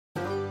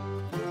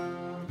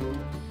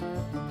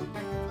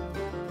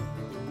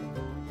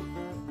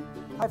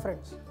Hi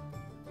friends,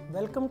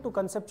 welcome to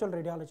Conceptual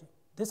Radiology.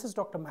 This is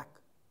Dr. Mac.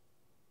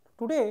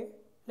 Today,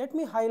 let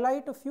me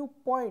highlight a few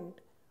points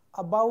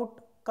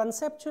about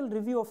Conceptual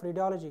Review of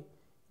Radiology,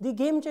 the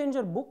game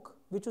changer book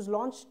which was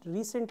launched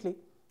recently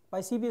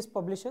by CBS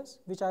Publishers,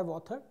 which I have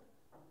authored.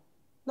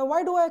 Now,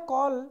 why do I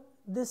call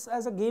this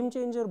as a game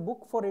changer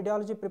book for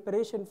radiology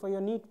preparation for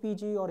your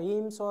NEET-PG or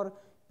AIIMS or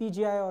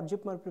PGI or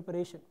JIPMER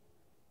preparation?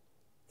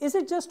 Is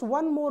it just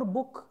one more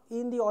book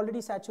in the already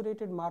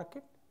saturated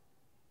market?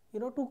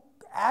 To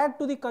add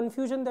to the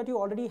confusion that you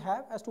already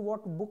have as to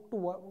what book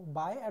to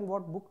buy and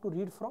what book to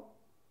read from.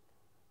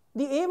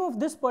 The aim of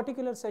this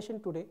particular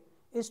session today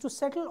is to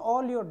settle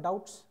all your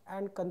doubts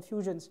and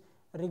confusions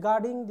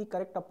regarding the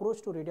correct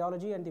approach to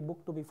radiology and the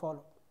book to be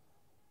followed.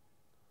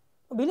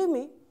 Believe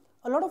me,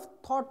 a lot of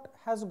thought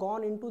has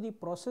gone into the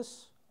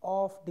process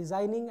of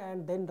designing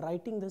and then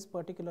writing this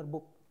particular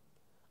book.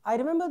 I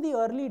remember the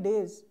early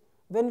days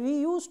when we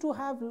used to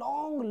have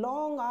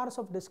long hours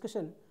of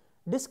discussing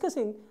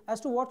as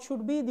to what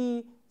should be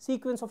the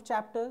sequence of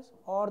chapters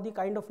or the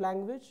kind of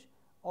language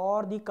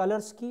or the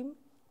color scheme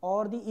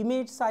or the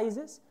image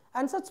sizes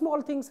and such small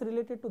things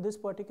related to this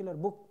particular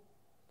book.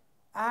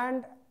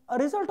 And a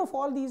result of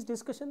all these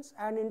discussions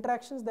and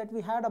interactions that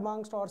we had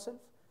amongst ourselves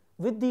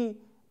with the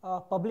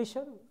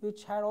publisher,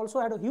 which had also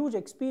had a huge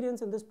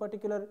experience in this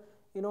particular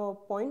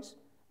points,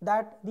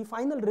 that the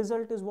final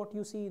result is what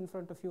you see in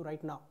front of you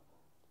right now.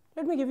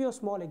 Let me give you a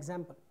small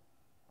example.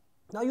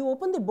 Now you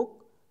open the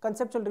book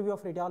Conceptual Review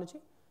of Radiology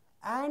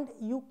and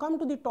you come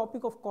to the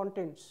topic of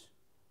contents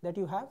that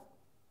you have,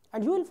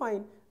 and you will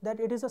find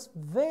that it is a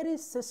very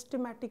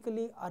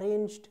systematically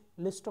arranged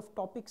list of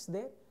topics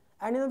there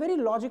and in a very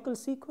logical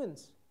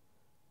sequence.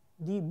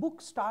 The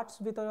book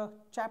starts with a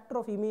chapter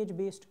of image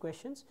based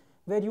questions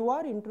where you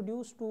are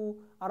introduced to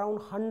around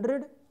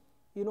 100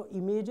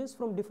 images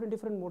from different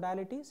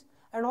modalities,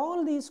 and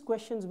all these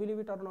questions, believe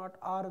it or not,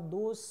 are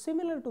those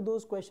similar to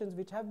those questions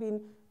which have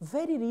been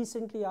very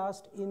recently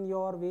asked in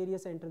your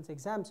various entrance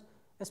exams,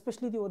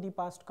 especially over the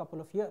past couple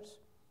of years.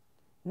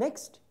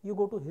 Next, you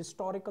go to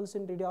historicals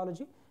in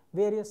radiology,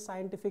 various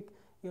scientific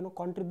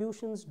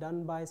contributions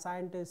done by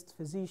scientists,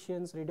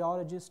 physicians,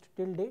 radiologists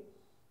till date.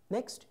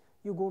 Next,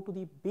 you go to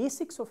the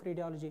basics of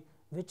radiology,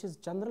 which is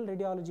general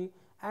radiology,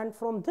 and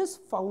from this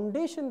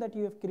foundation that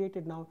you have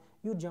created now,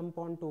 you jump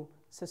on to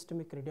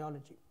systemic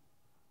radiology.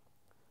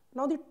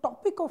 Now, the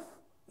topic of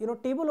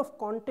table of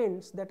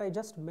contents that I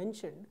just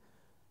mentioned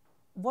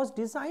was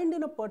designed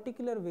in a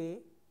particular way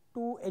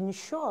to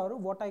ensure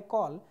what I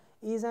call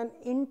is an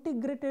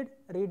integrated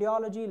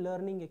radiology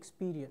learning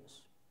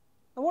experience.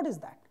 Now, what is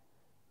that?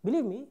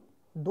 Believe me,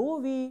 though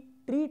we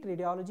treat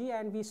radiology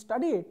and we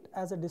study it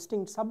as a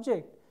distinct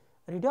subject,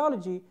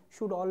 radiology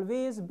should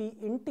always be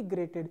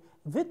integrated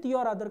with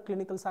your other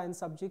clinical science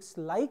subjects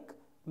like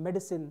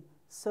medicine,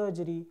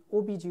 surgery,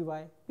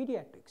 OBGY,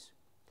 pediatrics.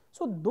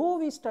 So, though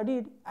we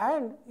studied,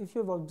 and if you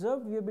have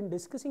observed, we have been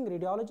discussing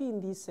radiology in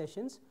these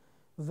sessions,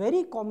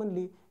 very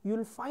commonly you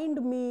will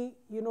find me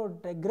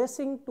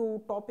digressing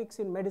to topics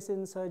in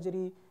medicine,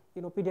 surgery,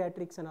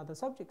 pediatrics and other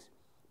subjects,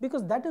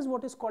 because that is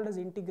what is called as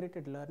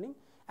integrated learning,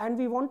 and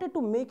we wanted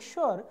to make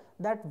sure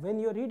that when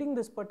you are reading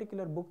this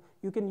particular book,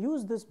 you can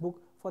use this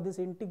book for this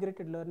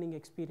integrated learning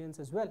experience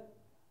as well.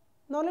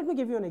 Now, let me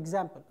give you an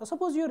example. Now,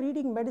 suppose you are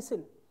reading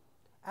medicine,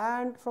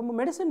 and from a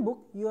medicine book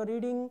you are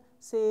reading,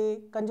 say,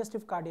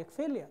 congestive cardiac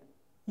failure.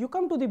 You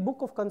come to the book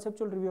of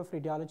Conceptual Review of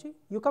Radiology,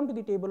 you come to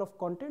the table of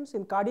contents.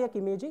 In cardiac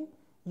imaging,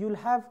 you will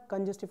have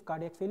congestive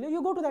cardiac failure.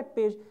 You go to that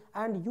page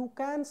and you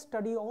can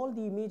study all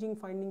the imaging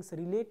findings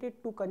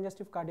related to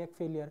congestive cardiac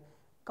failure,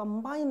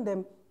 combine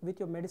them with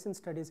your medicine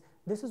studies.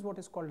 This is what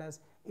is called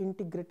as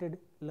integrated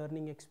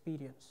learning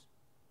experience.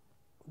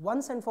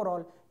 Once and for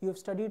all, you have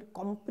studied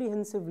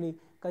comprehensively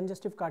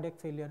congestive cardiac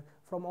failure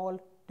from all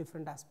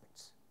different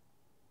aspects.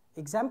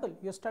 Example,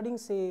 you are studying,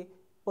 say,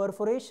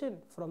 perforation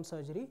from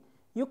surgery.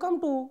 You come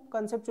to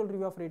Conceptual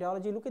Review of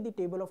Radiology, look at the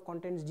table of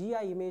contents,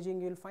 GI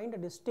imaging, you will find a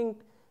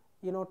distinct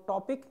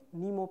topic,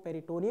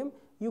 pneumoperitoneum.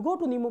 You go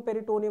to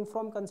pneumoperitoneum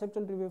from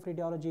Conceptual Review of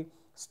Radiology,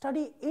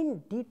 study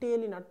in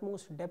detail, in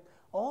utmost depth,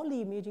 all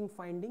the imaging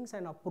findings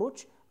and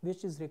approach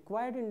which is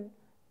required in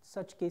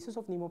such cases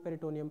of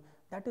pneumoperitoneum.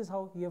 That is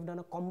how you have done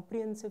a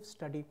comprehensive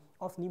study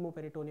of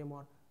pneumoperitoneum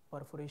or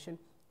perforation.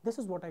 This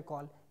is what I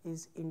call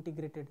is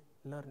integrated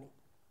learning.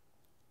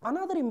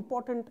 Another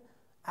important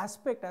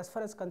aspect as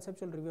far as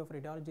Conceptual Review of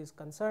Radiology is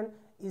concerned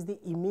is the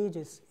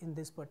images in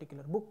this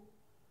particular book.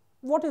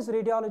 What is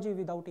radiology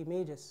without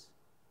images?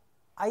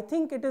 I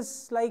think it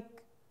is like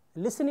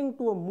listening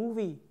to a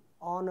movie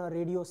on a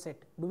radio set.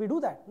 Do we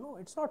do that? No,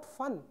 it's not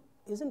fun,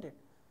 isn't it?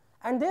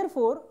 And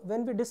therefore,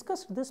 when we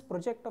discussed this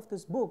project of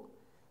this book,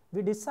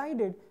 we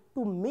decided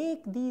to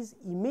make these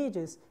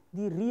images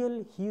the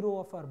real hero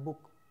of our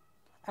book.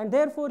 And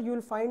therefore, you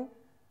will find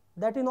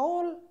that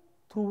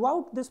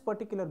throughout this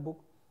particular book,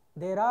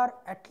 there are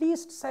at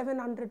least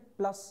 700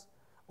 plus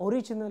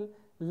original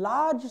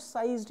large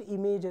sized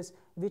images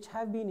which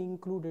have been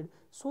included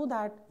so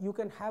that you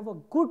can have a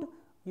good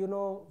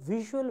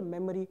visual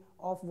memory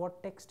of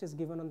what text is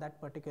given on that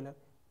particular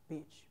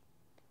page.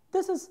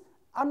 This is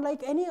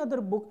unlike any other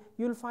book.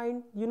 You'll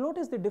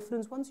notice the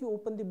difference. Once you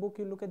open the book,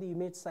 you look at the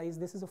image size.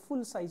 This is a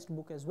full-sized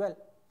book as well.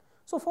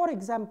 So for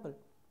example,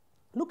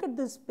 look at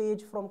this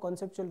page from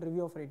Conceptual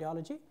Review of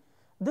Radiology.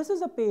 This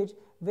is a page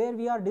where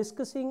we are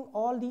discussing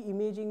all the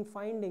imaging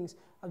findings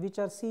which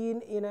are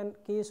seen in a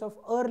case of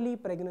early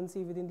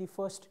pregnancy within the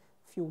first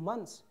few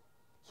months.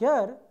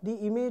 Here the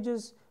image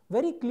is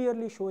very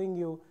clearly showing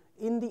you,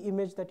 in the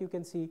image that you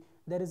can see,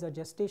 there is a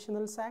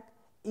gestational sac.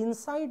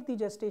 Inside the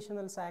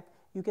gestational sac,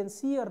 you can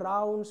see a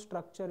round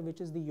structure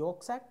which is the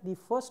yolk sac, the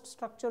first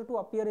structure to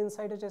appear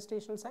inside a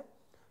gestational sac.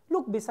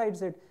 Look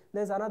besides it,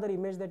 there is another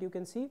image that you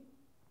can see,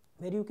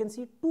 where you can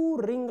see two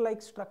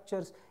ring-like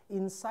structures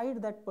inside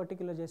that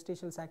particular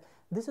gestational sac.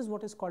 This is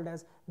what is called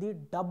as the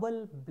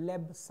double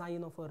bleb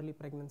sign of early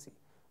pregnancy.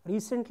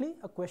 Recently,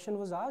 a question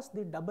was asked,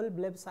 the double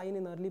bleb sign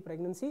in early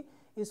pregnancy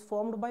is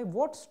formed by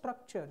what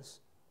structures?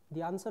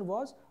 The answer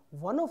was,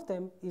 one of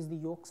them is the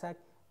yolk sac,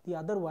 the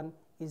other one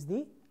is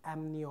the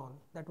amnion.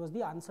 That was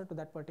the answer to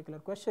that particular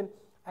question.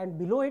 And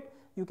below it,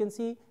 you can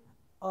see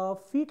a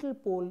fetal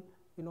pole,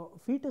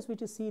 fetus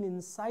which is seen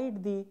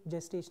inside the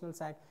gestational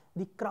sac.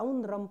 The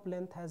crown rump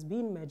length has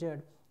been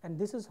measured, and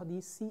this is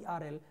the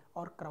CRL,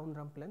 or crown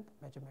rump length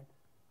measurement.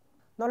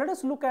 Now let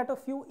us look at a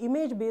few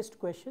image-based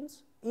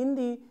questions in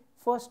the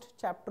first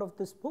chapter of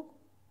this book.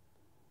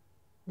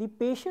 The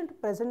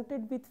patient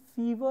presented with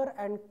fever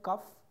and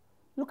cough.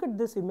 Look at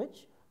this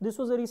image. This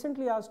was a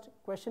recently asked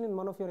question in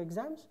one of your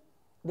exams.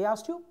 They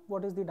asked you,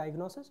 what is the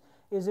diagnosis?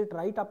 Is it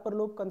right upper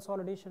lobe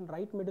consolidation,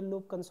 right middle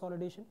lobe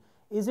consolidation?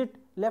 Is it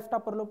left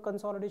upper lobe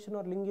consolidation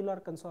or lingular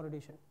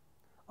consolidation?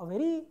 A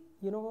very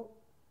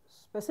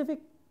specific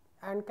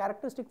and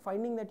characteristic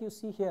finding that you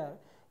see here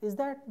is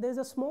that there is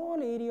a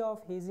small area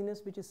of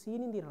haziness which is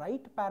seen in the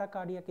right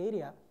paracardiac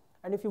area,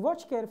 and if you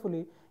watch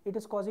carefully, it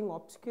is causing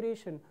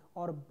obscuration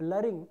or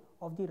blurring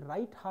of the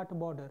right heart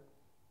border.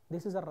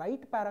 This is a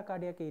right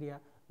paracardiac area.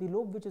 The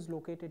lobe which is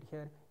located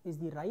here is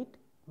the right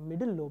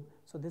middle lobe,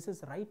 so this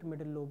is right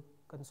middle lobe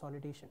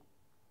consolidation.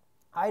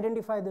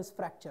 Identify this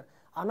fracture.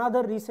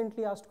 Another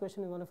recently asked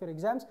question in one of your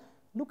exams.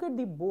 Look at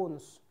the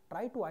bones.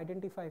 Try to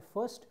identify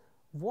first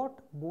what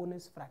bone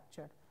is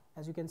fractured.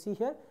 As you can see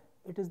here,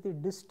 it is the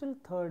distal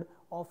third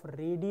of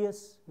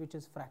radius which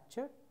is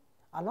fractured.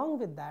 Along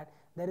with that,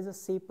 there is a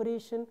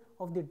separation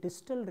of the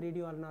distal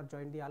radioulnar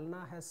joint. The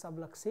ulna has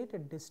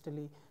subluxated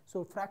distally.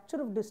 So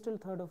fracture of distal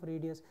third of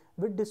radius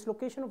with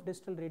dislocation of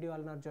distal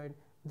radioulnar joint.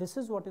 This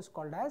is what is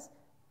called as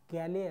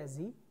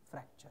Galeazzi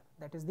fracture.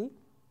 That is the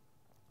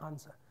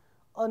answer.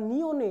 A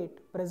neonate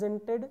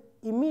presented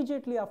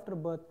immediately after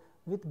birth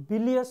with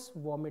bilious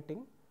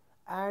vomiting,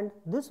 and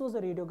this was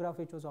a radiograph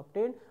which was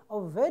obtained.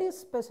 A very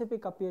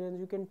specific appearance.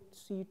 You can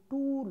see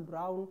two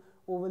round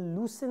oval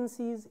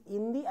lucencies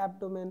in the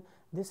abdomen.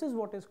 This is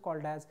what is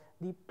called as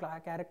the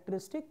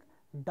characteristic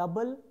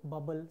double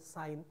bubble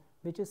sign,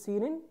 which is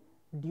seen in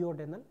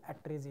duodenal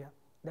atresia.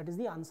 That is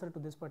the answer to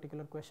this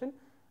particular question.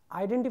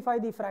 Identify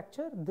the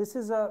fracture. This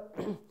is a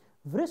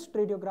wrist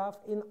radiograph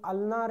in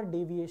ulnar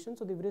deviation.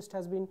 So the wrist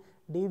has been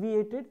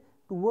deviated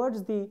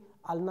towards the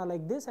ulna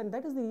like this, and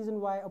that is the reason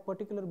why a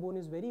particular bone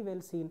is very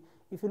well seen.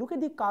 If you look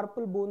at the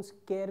carpal bones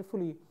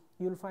carefully,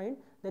 you will find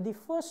that the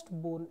first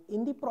bone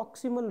in the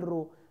proximal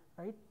row,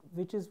 right,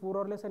 which is more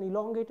or less an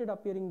elongated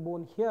appearing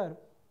bone here,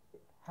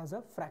 has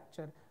a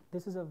fracture.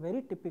 This is a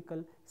very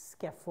typical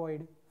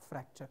scaphoid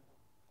fracture.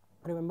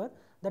 Remember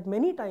that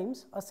many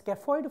times a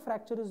scaphoid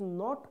fracture is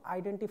not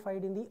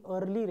identified in the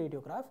early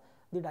radiograph.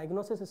 The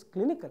diagnosis is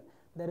clinical.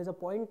 There is a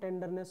point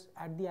tenderness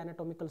at the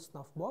anatomical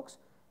snuff box.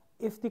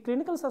 If the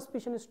clinical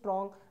suspicion is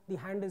strong, the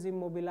hand is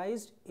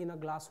immobilized in a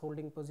glass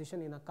holding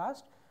position in a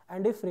cast,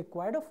 and if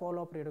required, a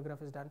follow-up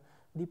radiograph is done.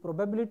 The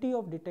probability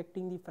of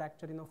detecting the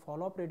fracture in a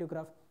follow-up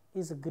radiograph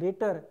is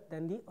greater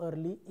than the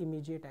early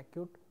immediate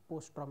acute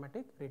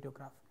post-traumatic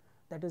radiograph.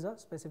 That is a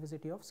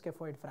specificity of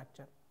scaphoid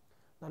fracture.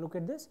 Now look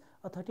at this,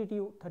 a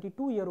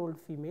 32-year-old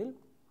female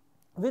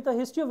with a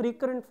history of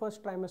recurrent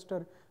first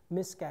trimester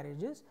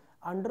miscarriages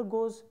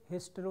undergoes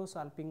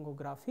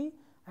hysterosalpingography,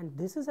 and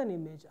this is an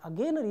image,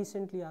 again a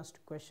recently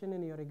asked question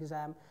in your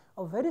exam,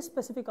 a very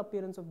specific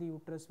appearance of the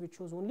uterus which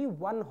shows only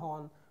one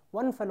horn,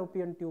 one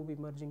fallopian tube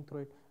emerging through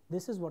it.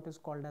 This is what is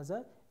called as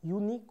a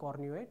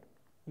unicornuate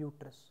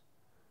uterus.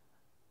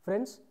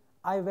 Friends,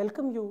 I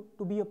welcome you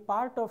to be a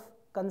part of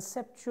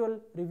Conceptual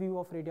Review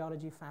of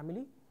Radiology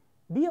family.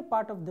 Be a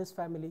part of this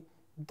family.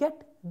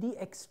 Get the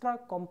extra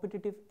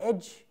competitive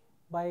edge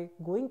by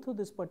going through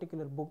this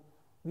particular book.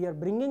 We are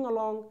bringing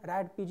along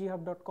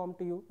radpghub.com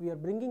to you. We are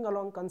bringing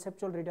along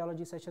conceptual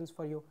radiology sessions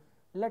for you.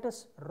 Let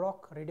us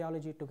rock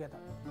radiology together.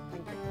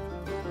 Thank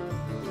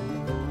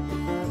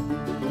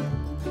you.